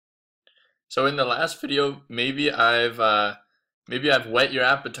So in the last video, maybe I've whet your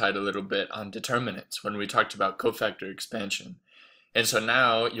appetite a little bit on determinants when we talked about cofactor expansion. And so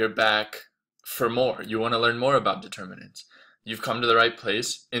now you're back for more. You want to learn more about determinants. You've come to the right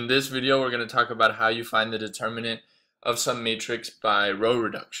place. In this video, we're going to talk about how you find the determinant of some matrix by row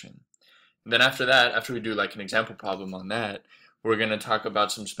reduction. And then after that, after we do like an example problem on that, we're going to talk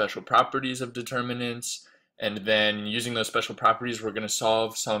about some special properties of determinants. And then using those special properties, we're going to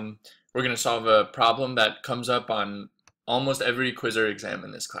solve a problem that comes up on almost every quiz or exam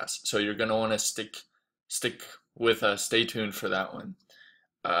in this class. So you're going to want to stick with us. Stay tuned for that one.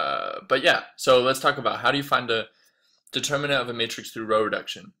 But yeah, so let's talk about how do you find a determinant of a matrix through row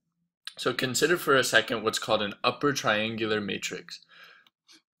reduction. So consider for a second what's called an upper triangular matrix.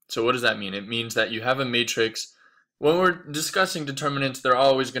 So what does that mean? It means that you have a matrix. When we're discussing determinants, they're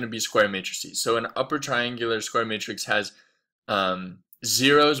always going to be square matrices. So an upper triangular square matrix has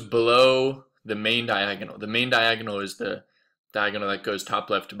zeros below the main diagonal. The main diagonal is the diagonal that goes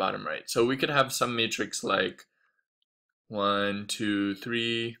top left to bottom right. So we could have some matrix like 1, 2,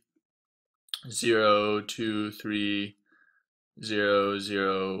 3, 0, 2, 3, 0,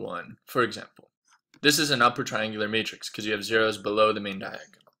 0, 1, for example. This is an upper triangular matrix because you have zeros below the main diagonal.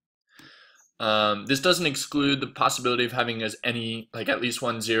 This doesn't exclude the possibility of having at least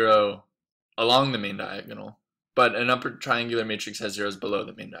one zero along the main diagonal, but an upper triangular matrix has zeros below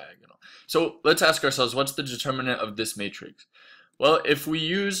the main diagonal. So let's ask ourselves, what's the determinant of this matrix? Well, if we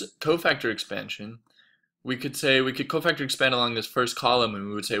use cofactor expansion, we could cofactor expand along this first column, and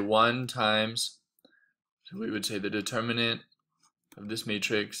we would say 1 times, so we would say the determinant of this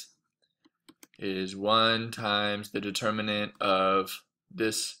matrix is 1 times the determinant of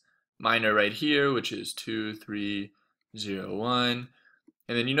this minor right here, which is 2, 3, 0, 1.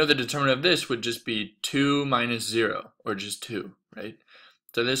 And then the determinant of this would just be 2 minus 0, or just 2, right?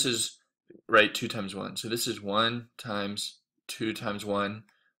 So this is, right, 2 times 1. So this is 1 times 2 times 1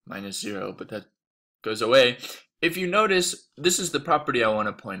 minus 0, but that goes away. If you notice, this is the property I want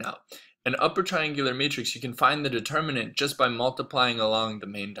to point out. An upper triangular matrix, you can find the determinant just by multiplying along the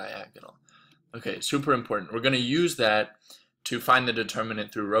main diagonal. Okay, super important. We're going to use that to find the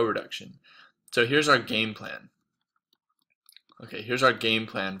determinant through row reduction. So here's our game plan. Okay, here's our game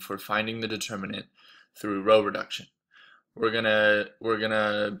plan for finding the determinant through row reduction. We're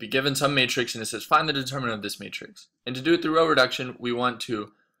gonna be given some matrix, and it says find the determinant of this matrix. And to do it through row reduction, we want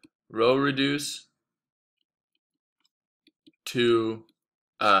to row reduce to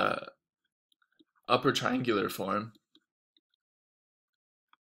upper triangular form,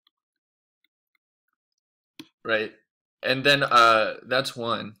 right? And then that's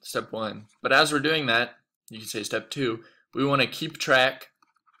step one. But as we're doing that, you can say step 2, we want to keep track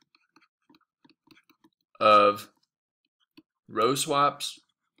of row swaps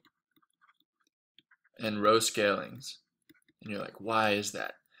and row scalings. And you're like, why is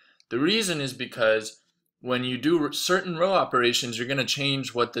that? The reason is because when you do certain row operations, you're going to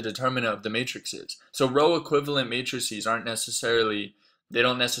change what the determinant of the matrix is. So row equivalent matrices don't necessarily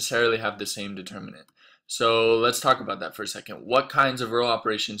have the same determinant. So let's talk about that for a second. What kinds of row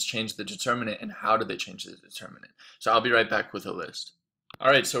operations change the determinant, and how do they change the determinant? So I'll be right back with a list.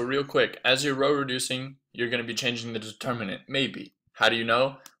 Alright, so real quick, as you're row reducing, you're going to be changing the determinant, maybe. How do you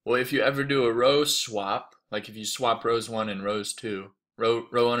know? Well, if you ever do a row swap, like if you swap rows 1 and rows 2, row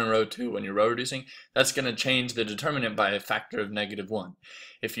 1 and row 2 when you're row reducing, that's going to change the determinant by a factor of -1.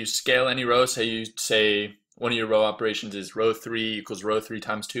 If you scale any row, say one of your row operations is row 3 equals row 3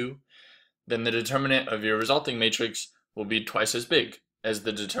 times 2, then the determinant of your resulting matrix will be twice as big as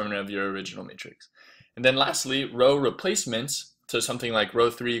the determinant of your original matrix. And then lastly, row replacements, so something like row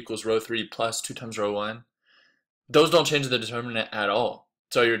 3 equals row 3 plus 2 times row 1, those don't change the determinant at all.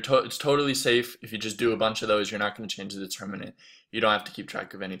 So it's totally safe. If you just do a bunch of those, you're not going to change the determinant. You don't have to keep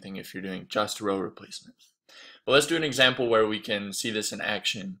track of anything if you're doing just row replacements. But let's do an example where we can see this in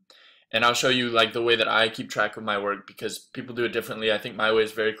action. And I'll show you like the way that I keep track of my work, because people do it differently. I think my way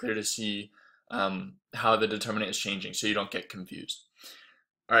is very clear to see how the determinant is changing, so you don't get confused.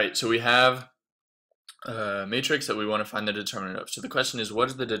 All right, so we have a matrix that we want to find the determinant of. So the question is, what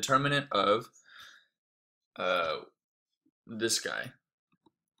is the determinant of this guy?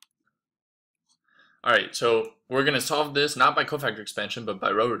 All right, so we're going to solve this not by cofactor expansion, but by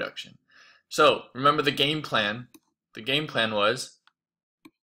row reduction. So remember the game plan. The game plan was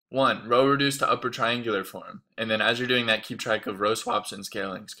 1, row reduce to upper triangular form. And then as you're doing that, keep track of row swaps and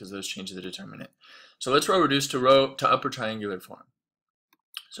scalings, because those change the determinant. So let's row reduce to upper triangular form.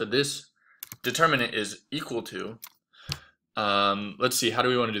 So this determinant is equal to, let's see, how do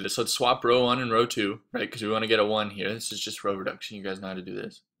we want to do this? Let's swap row 1 and row 2, right? Because we want to get a 1 here. This is just row reduction. You guys know how to do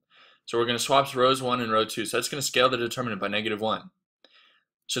this. So we're going to swap rows 1 and row 2. So that's going to scale the determinant by -1.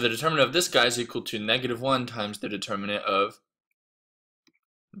 So the determinant of this guy is equal to -1 times the determinant of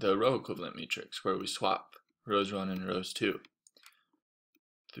the row equivalent matrix, where we swap rows 1 and rows 2.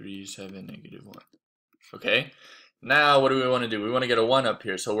 3, 7, -1. Okay, now what do we want to do? We want to get a 1 up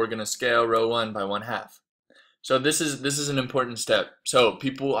here, so we're going to scale row 1 by 1/2. So this is an important step. So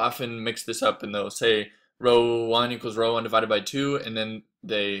people often mix this up and they'll say row 1 equals row 1 divided by 2, and then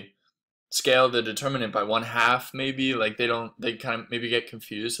they scale the determinant by 1/2 maybe. Like they kind of maybe get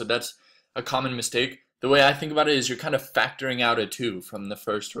confused. So that's a common mistake. The way I think about it is you're kind of factoring out a 2 from the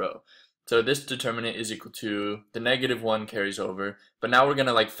first row. So this determinant is equal to the -1 carries over, but now we're going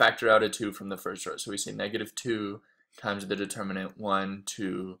to like factor out a 2 from the first row. So we say -2 times the determinant 1,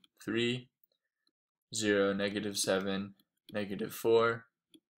 2, 3, 0, -7, -4,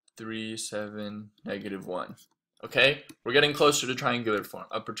 3, 7, -1. Okay, we're getting closer to triangular form,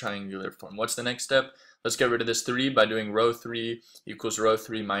 upper triangular form. What's the next step? Let's get rid of this 3 by doing row 3 equals row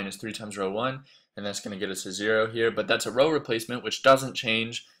 3 minus 3 times row 1, and that's going to get us a 0 here, but that's a row replacement which doesn't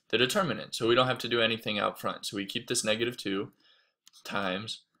change the determinant, so we don't have to do anything out front. So we keep this -2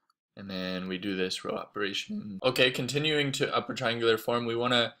 times, and then we do this row operation. Okay, continuing to upper triangular form, we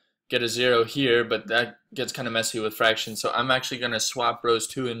want to get a 0 here, but that gets kind of messy with fractions, so I'm actually going to swap rows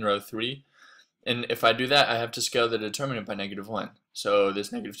 2 and row 3. And if I do that, I have to scale the determinant by -1. So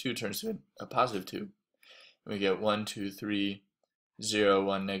this -2 turns to a positive 2. We get 1, 2, 3, 0,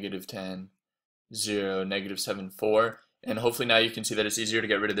 1, -10, 0, -7, 4. And hopefully now you can see that it's easier to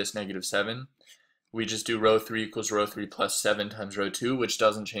get rid of this -7. We just do row 3 equals row 3 plus 7 times row 2, which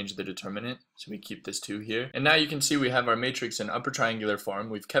doesn't change the determinant. So we keep this 2 here. And now you can see we have our matrix in upper triangular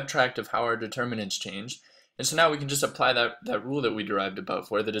form. We've kept track of how our determinants changed. And so now we can just apply that rule that we derived above,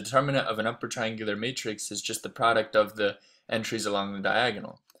 where the determinant of an upper triangular matrix is just the product of the entries along the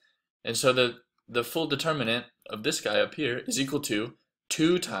diagonal. And so the full determinant of this guy up here is equal to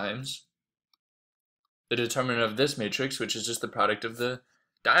 2 times the determinant of this matrix, which is just the product of the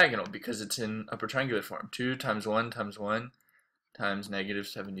diagonal because it's in upper triangular form. 2 times 1 times 1 times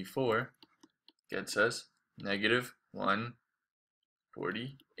 -74 gets us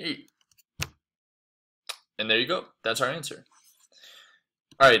 -148. And there you go. That's our answer.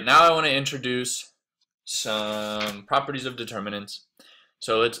 All right, now I want to introduce some properties of determinants.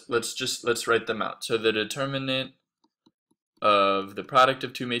 So let's write them out. So the determinant of the product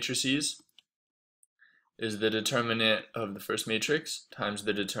of two matrices is the determinant of the first matrix times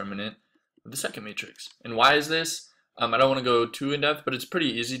the determinant of the second matrix. And why is this? I don't want to go too in depth, but it's pretty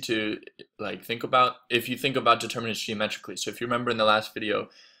easy to like think about if you think about determinants geometrically. So if you remember in the last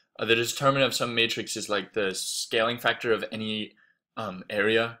video, the determinant of some matrix is like the scaling factor of any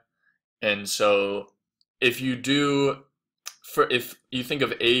area. And so if you think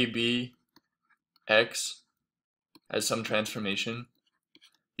of A, B, X as some transformation,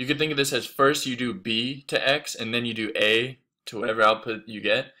 you could think of this as first you do B to X and then you do A to whatever output you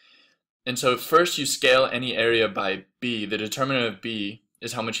get. And so first you scale any area by B. The determinant of B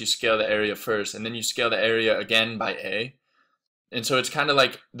is how much you scale the area first, and then you scale the area again by A. And so it's kind of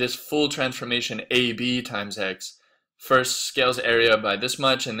like this full transformation AB times X first scales area by this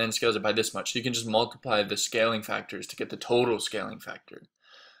much and then scales it by this much. So you can just multiply the scaling factors to get the total scaling factor.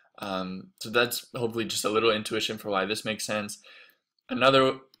 So that's hopefully just a little intuition for why this makes sense.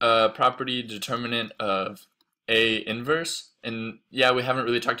 Another property, determinant of A inverse. And yeah, we haven't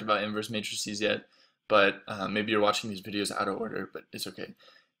really talked about inverse matrices yet, but maybe you're watching these videos out of order, but it's okay.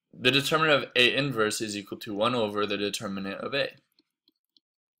 The determinant of A inverse is equal to 1 over the determinant of A,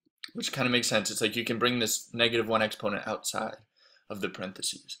 which kind of makes sense. It's like you can bring this -1 exponent outside of the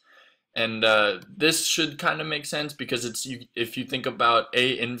parentheses. And this should kind of make sense because if you think about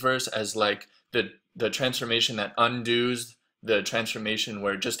A inverse as like the transformation that undoes the transformation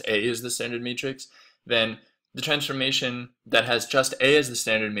where just A is the standard matrix, then the transformation that has just A as the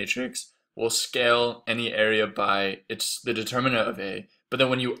standard matrix will scale any area by the determinant of A. But then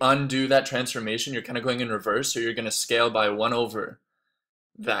when you undo that transformation, you're kind of going in reverse, so you're going to scale by 1 over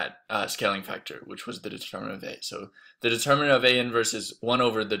that scaling factor, which was the determinant of A. So the determinant of A inverse is 1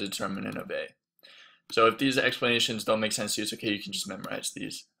 over the determinant of A. So if these explanations don't make sense to you, it's okay, you can just memorize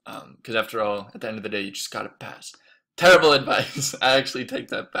these. Because after all, at the end of the day, you just got to pass. Terrible advice. I actually take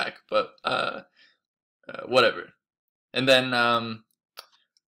that back, but whatever. And then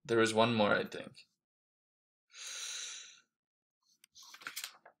there was one more, I think.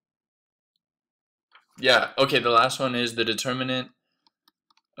 Yeah, okay, the last one is the determinant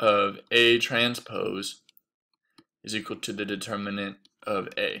of A transpose is equal to the determinant of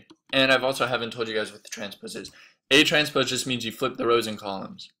A. And I've also haven't told you guys what the transpose is. A transpose just means you flip the rows and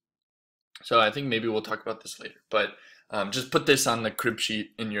columns. So I think maybe we'll talk about this later, but just put this on the crib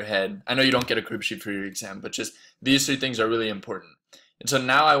sheet in your head. I know you don't get a crib sheet for your exam, but just these three things are really important. And so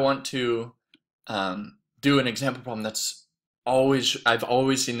now I want to do an example problem I've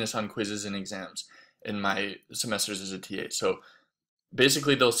always seen this on quizzes and exams in my semesters as a TA. So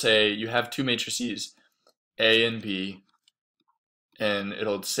basically they'll say you have two matrices, A and B, and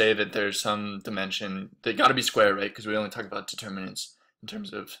it'll say that there's some dimension. They got to be square, right? Because we only talk about determinants in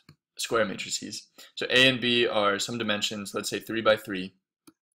terms of square matrices. So A and B are some dimensions, let's say 3 by 3.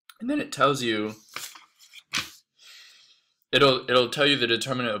 And then it tells you, it'll tell you the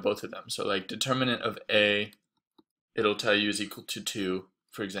determinant of both of them. So like determinant of A, it'll tell you is equal to 2,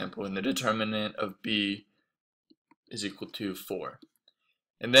 for example, and the determinant of B is equal to 4.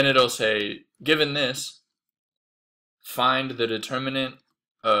 And then it'll say, given this, find the determinant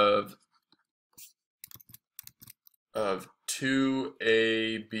of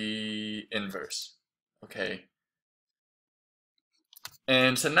 2AB inverse, okay?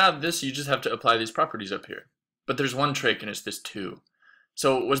 And so now this, you just have to apply these properties up here. But there's one trick, and it's this 2.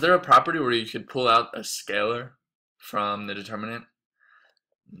 So was there a property where you could pull out a scalar from the determinant?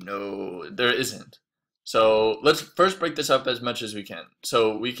 No, there isn't. So let's first break this up as much as we can.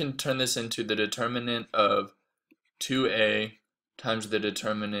 So we can turn this into the determinant of 2A times the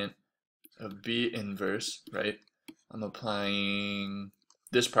determinant of B inverse, right? I'm applying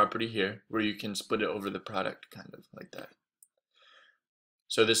this property here where you can split it over the product, kind of like that.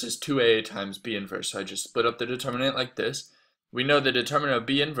 So this is 2A times B inverse. So I just split up the determinant like this. We know the determinant of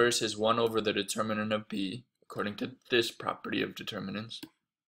B inverse is 1 over the determinant of B, according to this property of determinants.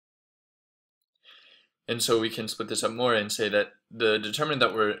 And so we can split this up more and say that the determinant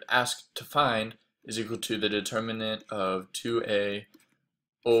that we're asked to find is equal to the determinant of 2A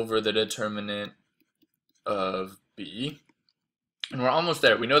over the determinant of B. And we're almost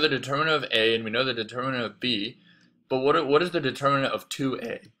there. We know the determinant of A and we know the determinant of B, but what is the determinant of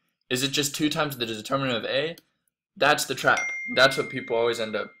 2A? Is it just 2 times the determinant of A? That's the trap. That's what people always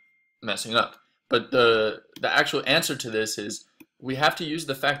end up messing up. But the actual answer to this is we have to use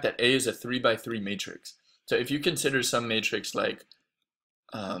the fact that A is a 3 by 3 matrix. So if you consider some matrix like,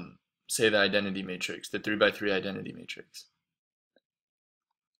 say the identity matrix, the 3 by 3 identity matrix,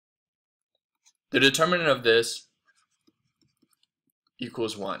 the determinant of this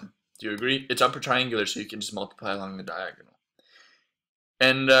equals 1. Do you agree? It's upper triangular, so you can just multiply along the diagonal.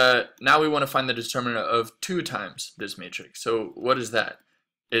 And now we want to find the determinant of 2 times this matrix. So what is that?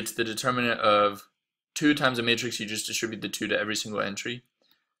 It's the determinant of 2 times a matrix. You just distribute the 2 to every single entry.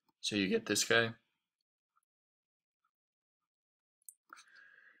 So you get this guy.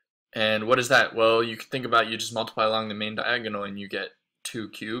 And what is that? Well, you can think about you just multiply along the main diagonal and you get 2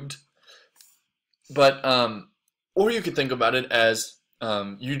 cubed. But, or you could think about it as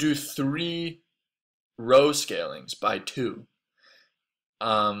you do 3 row scalings by 2.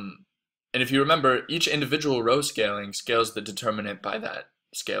 And if you remember, each individual row scaling scales the determinant by that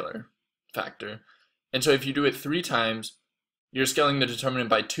scalar factor. And so if you do it 3 times, you're scaling the determinant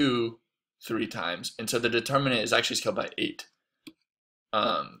by 2 3 times. And so the determinant is actually scaled by 8.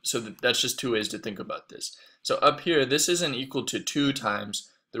 So that's just 2 ways to think about this. So up here, this isn't equal to 2 times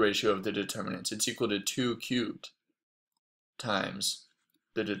the ratio of the determinants. It's equal to 2 cubed times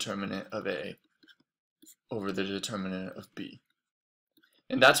the determinant of A over the determinant of B.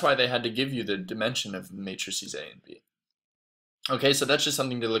 And that's why they had to give you the dimension of matrices A and B. Okay, so that's just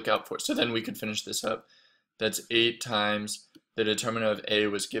something to look out for. So then we could finish this up. That's 8 times the determinant of A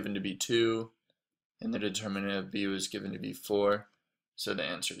was given to be 2, and the determinant of B was given to be 4. So the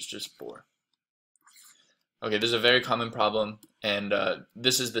answer is just 4. Okay, this is a very common problem, and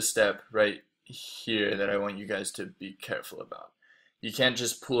this is the step right here that I want you guys to be careful about. You can't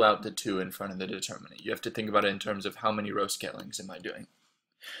just pull out the 2 in front of the determinant. You have to think about it in terms of how many row scalings am I doing.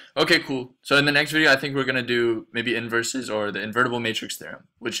 Okay, cool. So in the next video, I think we're going to do maybe inverses or the invertible matrix theorem,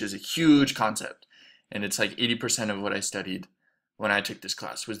 which is a huge concept. And it's like 80% of what I studied when I took this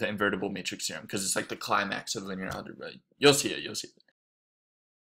class was the invertible matrix theorem, because it's like the climax of linear algebra. You'll see it, you'll see it.